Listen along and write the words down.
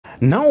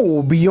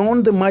Now,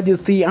 beyond the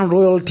majesty and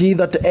royalty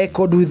that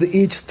echoed with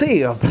each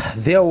step,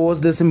 there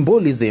was the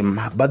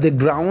symbolism, but the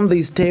ground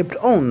they stepped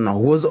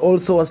on was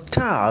also a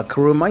stark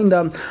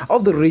reminder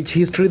of the rich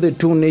history the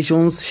two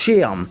nations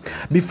share.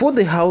 Before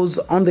the house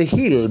on the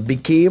hill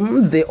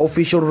became the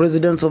official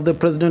residence of the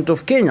President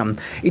of Kenya,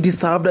 it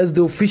served as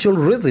the official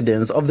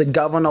residence of the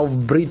Governor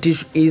of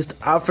British East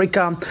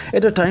Africa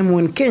at a time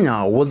when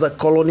Kenya was a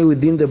colony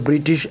within the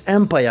British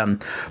Empire.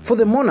 For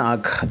the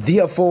monarch,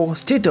 therefore,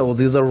 State House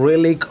is a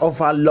relic of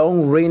a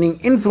long-reigning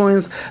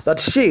influence that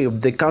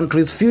shaped the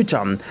country's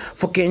future.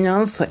 For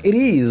Kenyans, it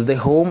is the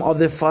home of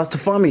the first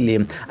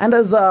family, and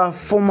as a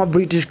former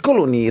British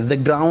colony, the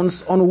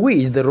grounds on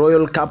which the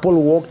royal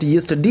couple walked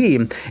yesterday,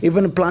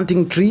 even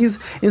planting trees,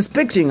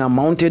 inspecting a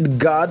mounted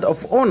guard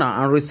of honor,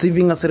 and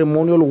receiving a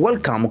ceremonial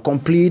welcome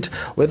complete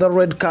with a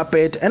red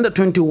carpet and a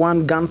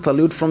 21-gun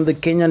salute from the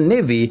Kenyan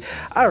Navy,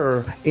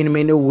 are in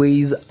many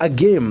ways a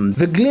game.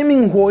 The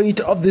gleaming white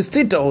of the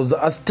State House,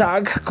 a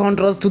stark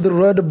contrast to the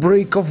red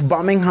brick of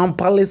Birmingham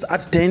Palace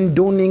at 10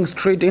 Downing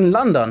Street in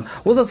London,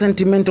 was a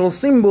sentimental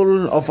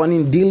symbol of an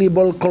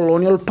indelible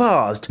colonial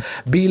past.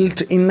 Built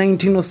in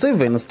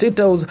 1907, State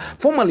House,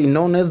 formerly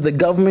known as the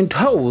Government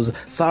House,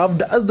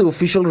 served as the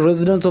official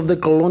residence of the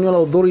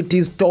colonial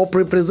authority's top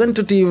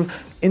representative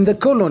in the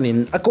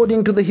colony.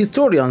 According to the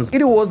historians,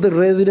 it was the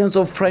residence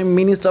of Prime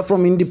Minister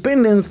from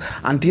independence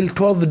until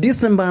 12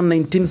 December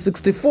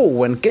 1964,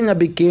 when Kenya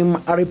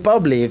became a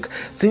republic.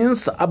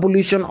 Since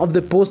abolition of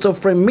the post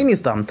of Prime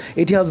Minister,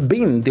 it has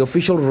been the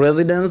official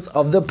residence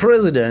of the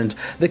President.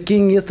 The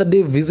King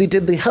yesterday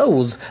visited the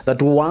house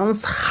that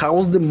once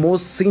housed the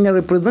most senior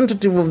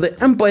representative of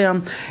the empire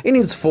in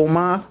its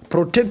former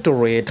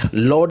protectorate,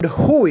 Lord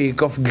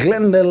Howick of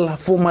Glendale,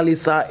 formerly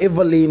Sir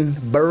Evelyn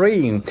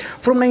Baring.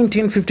 From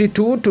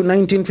 1952 to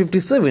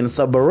 1957,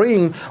 Sir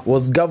Baring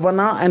was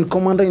Governor and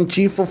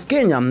Commander-in-Chief of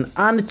Kenya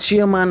and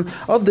Chairman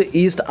of the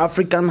East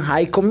African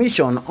High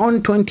Commission.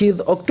 On 20th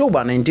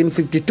October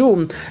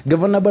 1952,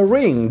 Governor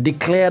Baring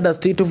declared a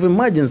state of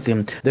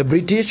emergency. The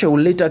British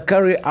would later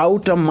carry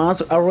out a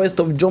mass arrest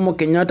of Jomo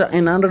Kenyatta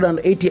and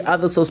 180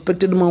 other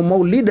suspected Mau Mau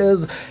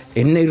leaders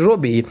in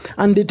Nairobi,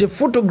 and data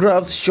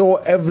photographs show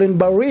Evelyn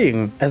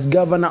Baring as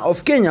Governor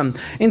of Kenya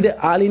in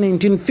the early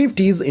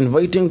 1950s,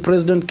 inviting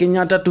President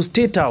Kenyatta to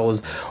State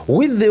House.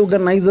 With the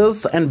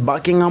organizers and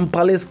Buckingham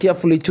Palace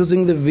carefully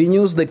choosing the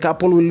venues the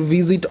couple will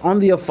visit on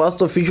their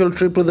first official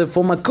trip to the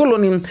former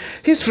colony,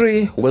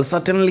 history will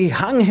certainly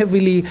hang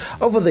heavily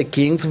over the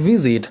King's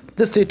visit.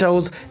 The State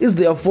House is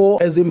therefore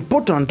as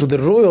important to the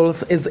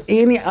royals as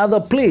any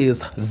other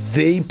place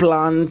they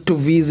plan to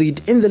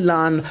visit in the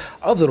land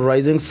of the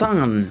rising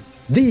sun.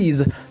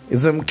 This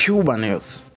is Cuba News.